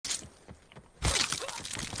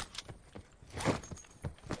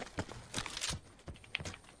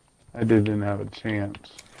I didn't have a chance.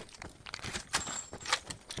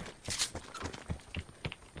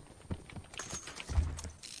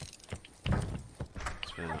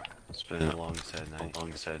 It's been a long sad night.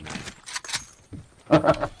 Long sad night.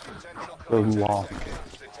 So long.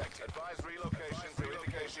 Advise relocation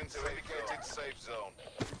to indicated safe zone.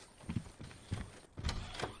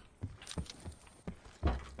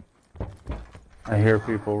 I hear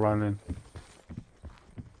people running.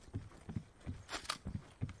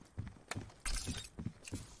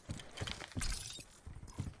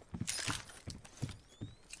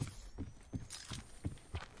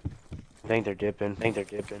 I think they're dipping.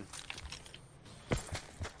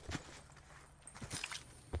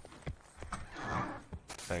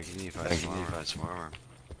 Hey, you need to find some armor.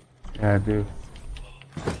 Yeah, I do.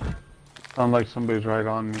 Sound like somebody's right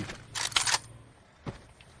on me.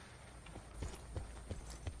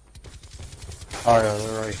 Oh yeah,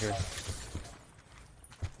 they're right here.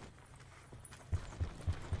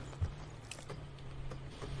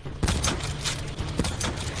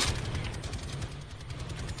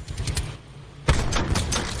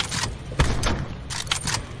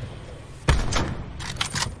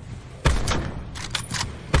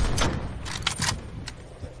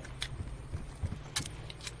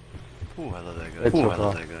 Ooh, I love that gun. It's Ooh, a I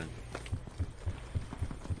love that gun.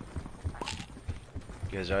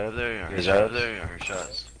 You guys right up there? I heard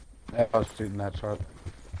shots. Yeah, I was shooting that shot.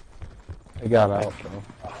 They got out though.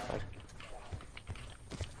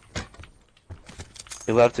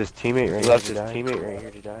 He left his teammate right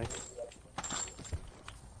here to die.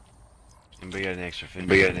 Anybody got an extra 50?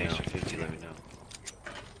 Let me know.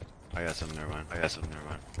 I got something, never mind.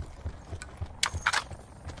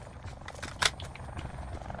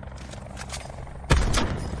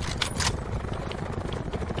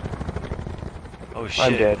 Oh shit.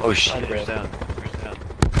 I'm dead. Oh shit. I'm Where's dead. down? Where's down?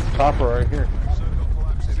 Chopper right here. Circle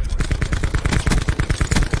collapsing.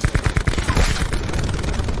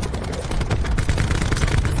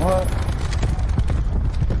 What?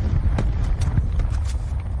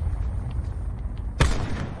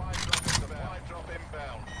 Wide drop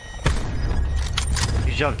inbound.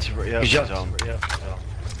 He jumped. Yeah, he jumped. Yeah.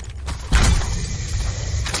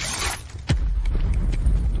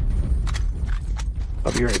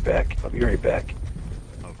 I'll be right back.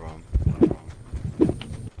 No problem.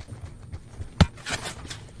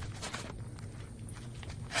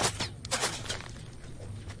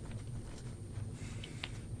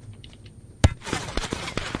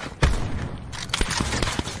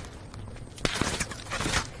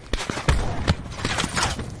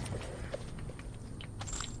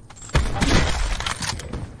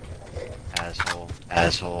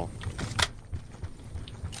 Asshole.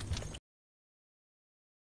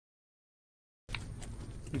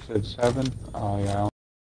 You said 7? Oh yeah.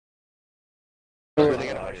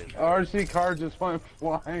 RC car just went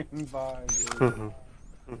flying by. Dude.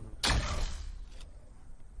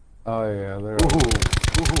 Oh yeah, they're.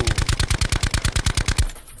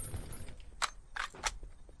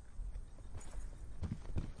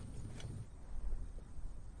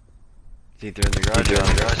 Think they're in the garage?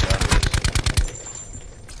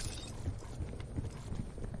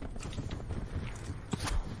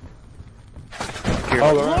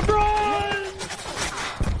 Oh, LeBron!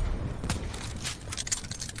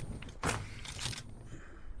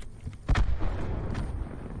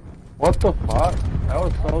 What the fuck? That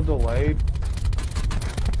was so delayed.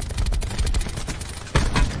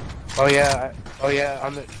 Oh yeah.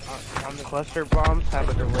 On the cluster bombs have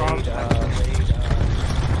a delayed,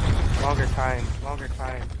 longer time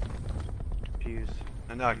fuse.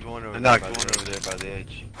 I knocked one over there by the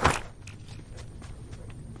edge.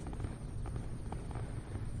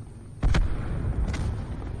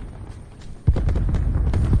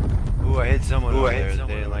 Ooh, I hit someone over there.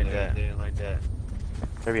 They didn't like that.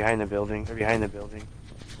 They're behind the building.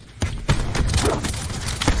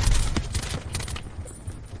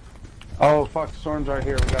 Oh fuck, storm's right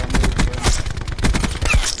here. We gotta move.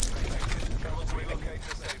 Travel to relocate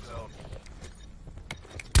to safe zone.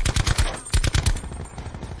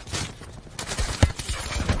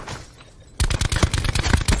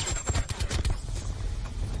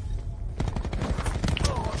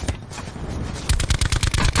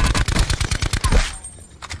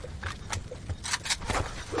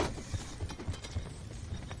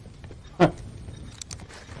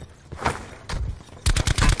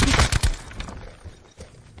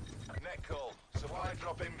 Net call. Supply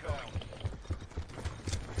drop inbound.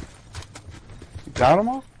 Got them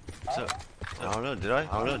all? So, I don't know, did I?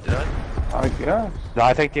 I guess. No,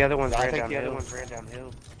 I think the other ones ran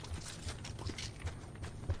downhill.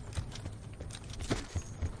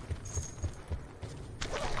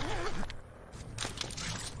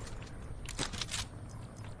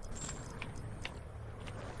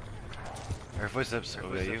 footsteps.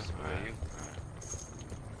 Oh, yeah, you? Alright, you?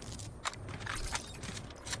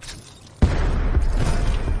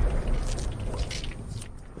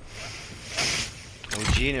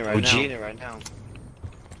 OG in it right now.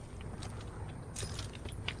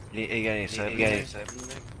 You got any seven?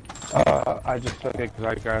 I just took it because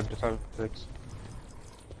I grabbed the 7.6.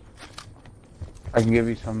 I can give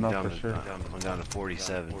you some though for sure. I'm down to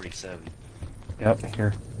 47. Yep,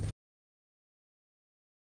 here.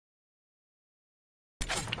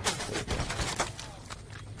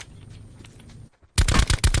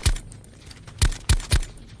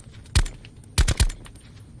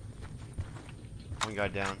 One guy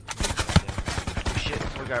down. Shit,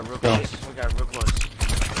 one guy real close.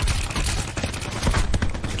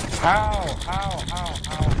 How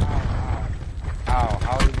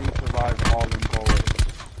did he survive all them bullets?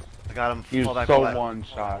 I got him. He Fall was back, so one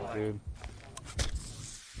shot, dude.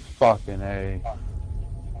 Fucking A.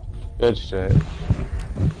 Good shit.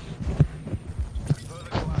 Further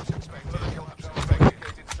collapse expected.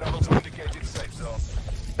 Indicated travel to indicated safe zone.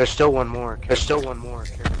 There's still one more.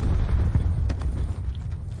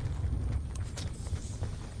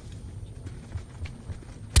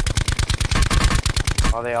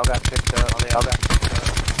 Oh, they all got picked up.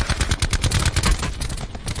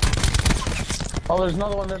 Oh, there's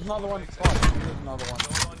another one. Fuck, there's another one.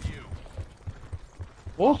 All on you.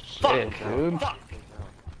 Oh, shit, dude.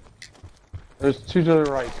 There's two to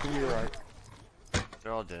the right,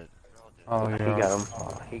 They're all dead. Oh, yeah.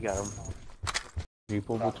 He got him.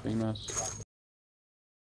 People between us.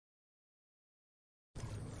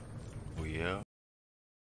 Oh, yeah.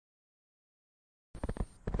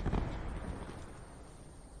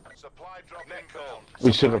 Supply drop inbound.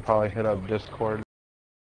 We should have probably hit up Discord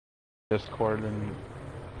and...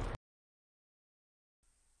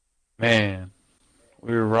 Man,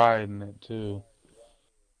 we were riding it too.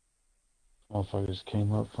 Motherfuckers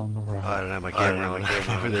came up from the right. I don't have my camera on.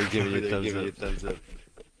 Over there giving you a thumbs up.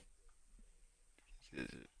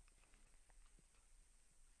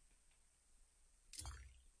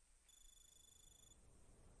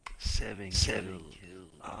 Seven kills.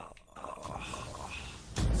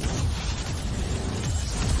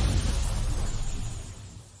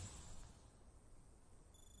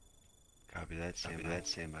 Copy that,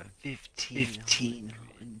 Sam.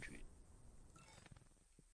 1500.